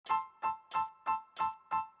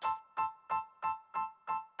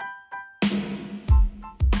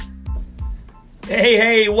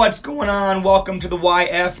Hey, what's going on? Welcome to the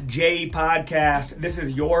YFJ podcast. This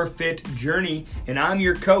is your fit journey, and I'm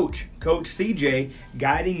your coach, Coach CJ,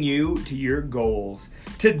 guiding you to your goals.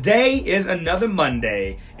 Today is another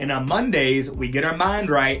Monday, and on Mondays, we get our mind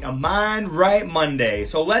right, a Mind Right Monday.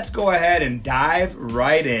 So let's go ahead and dive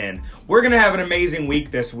right in. We're going to have an amazing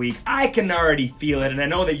week this week. I can already feel it, and I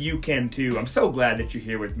know that you can too. I'm so glad that you're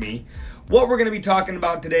here with me. What we're going to be talking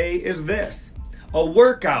about today is this: a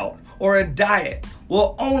workout or a diet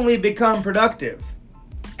will only become productive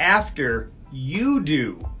after you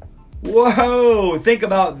do. Whoa, think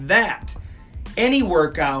about that. Any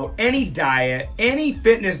workout, any diet, any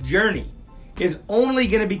fitness journey is only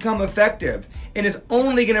going to become effective and is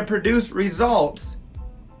only going to produce results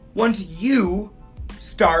once you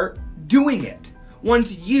start doing it,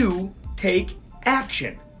 once you take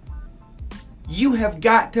action. You have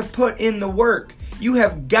got to put in the work. You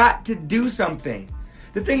have got to do something.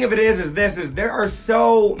 The thing of it is there are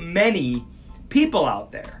so many people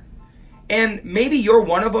out there. And maybe you're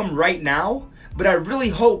one of them right now, but I really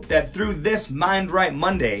hope that through this Mind Right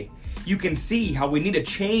Monday, you can see how we need to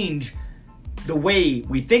change the way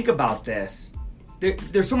we think about this.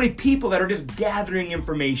 There's so many people that are just gathering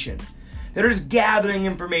information.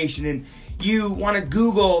 And you want to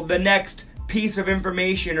Google the next piece of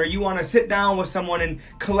information, or you want to sit down with someone and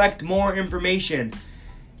collect more information.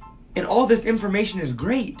 And all this information is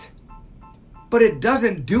great, but it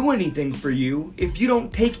doesn't do anything for you if you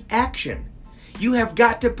don't take action. You have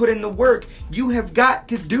got to put in the work. You have got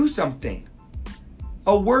to do something.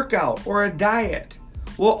 A workout or a diet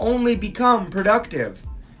will only become productive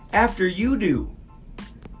after you do.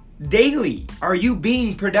 Daily, are you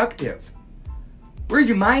being productive? Where's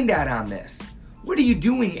your mind at on this? What are you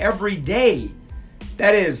doing every day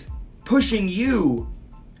that is pushing you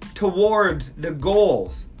towards the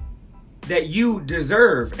goals that you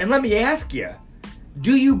deserve? And let me ask you,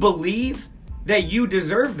 do you believe that you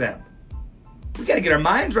deserve them? We got to get our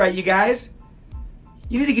minds right, you guys.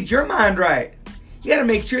 You need to get your mind right. You got to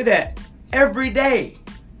make sure that every day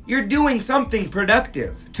you're doing something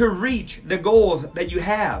productive to reach the goals that you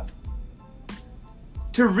have.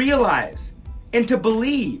 To realize and to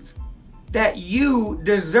believe that you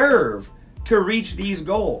deserve to reach these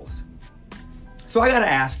goals. So I got to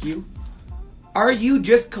ask you, are you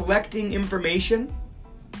just collecting information,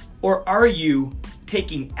 or are you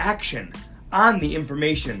taking action on the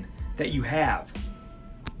information that you have?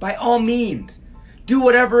 By all means, do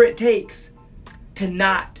whatever it takes to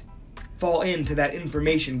not fall into that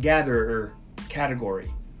information gatherer category.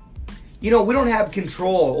 You know, we don't have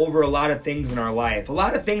control over a lot of things in our life. A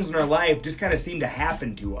lot of things in our life just kind of seem to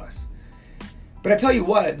happen to us. But I tell you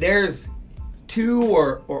what, there's two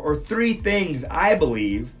or three things I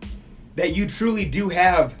believe that you truly do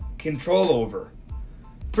have control over.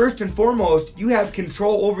 First and foremost, you have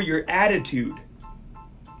control over your attitude.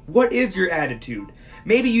 What is your attitude?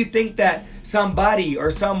 Maybe you think that somebody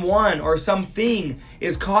or someone or something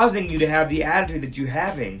is causing you to have the attitude that you're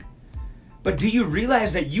having. But do you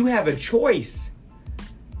realize that you have a choice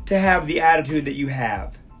to have the attitude that you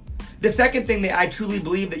have? The second thing that I truly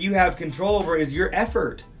believe that you have control over is your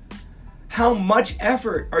effort. How much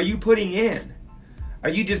effort are you putting in? Are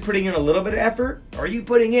you just putting in a little bit of effort, or are you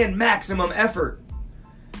putting in maximum effort?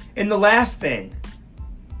 And the last thing,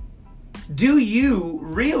 do you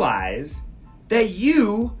realize that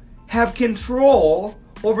you have control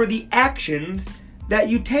over the actions that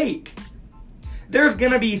you take? There's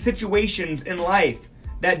going to be situations in life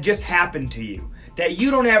that just happen to you that you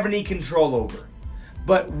don't have any control over.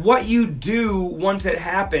 But what you do once it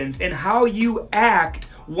happens and how you act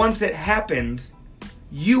once it happens,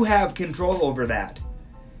 you have control over that.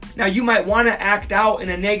 Now, you might want to act out in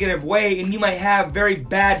a negative way, and you might have very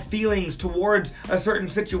bad feelings towards a certain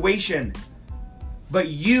situation, but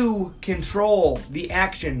you control the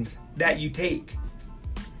actions that you take.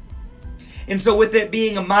 And so with it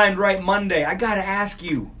being a Mind Right Monday, I got to ask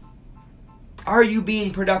you, are you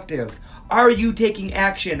being productive? Are you taking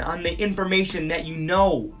action on the information that you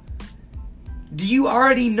know? Do you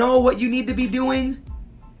already know what you need to be doing,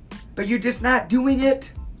 but you're just not doing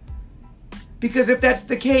it? Because if that's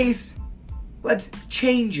the case, let's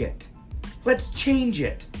change it. Let's change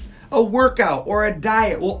it. A workout or a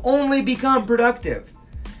diet will only become productive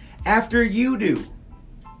after you do.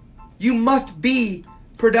 You must be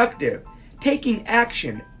productive, taking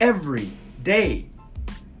action every day.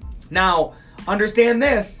 Now, understand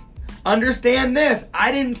this. I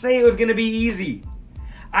didn't say it was going to be easy.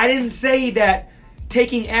 I didn't say that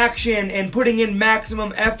taking action and putting in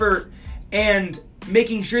maximum effort and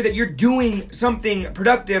making sure that you're doing something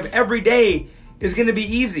productive every day is going to be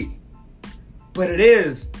easy. But it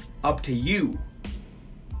is up to you.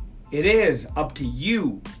 It is up to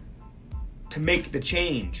you to make the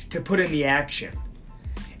change, to put in the action.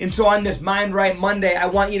 And so on this Mind Right Monday, I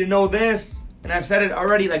want you to know this, and I've said it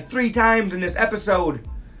already like 3 times in this episode,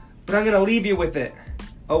 but I'm going to leave you with it.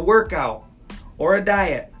 A workout or a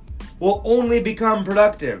diet will only become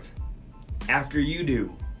productive after you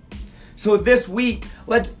do. So this week,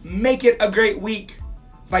 let's make it a great week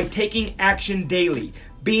by taking action daily,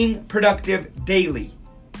 being productive daily.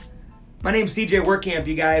 My name's CJ Workcamp,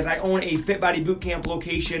 you guys. I own a Fit Body Bootcamp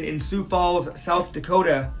location in Sioux Falls, South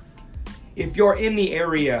Dakota. If you're in the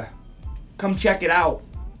area, come check it out.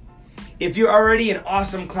 If you're already an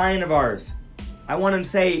awesome client of ours, I want to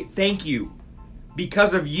say thank you.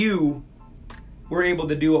 Because of you, we're able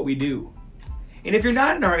to do what we do. And if you're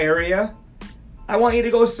not in our area, I want you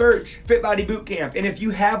to go search Fit Body Bootcamp. And if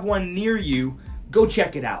you have one near you, go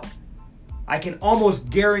check it out. I can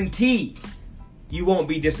almost guarantee you won't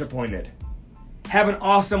be disappointed. Have an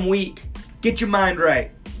awesome week. Get your mind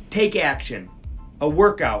right. Take action. A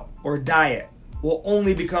workout or diet will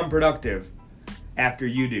only become productive after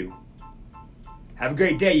you do. Have a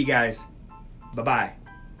great day, you guys. Bye-bye.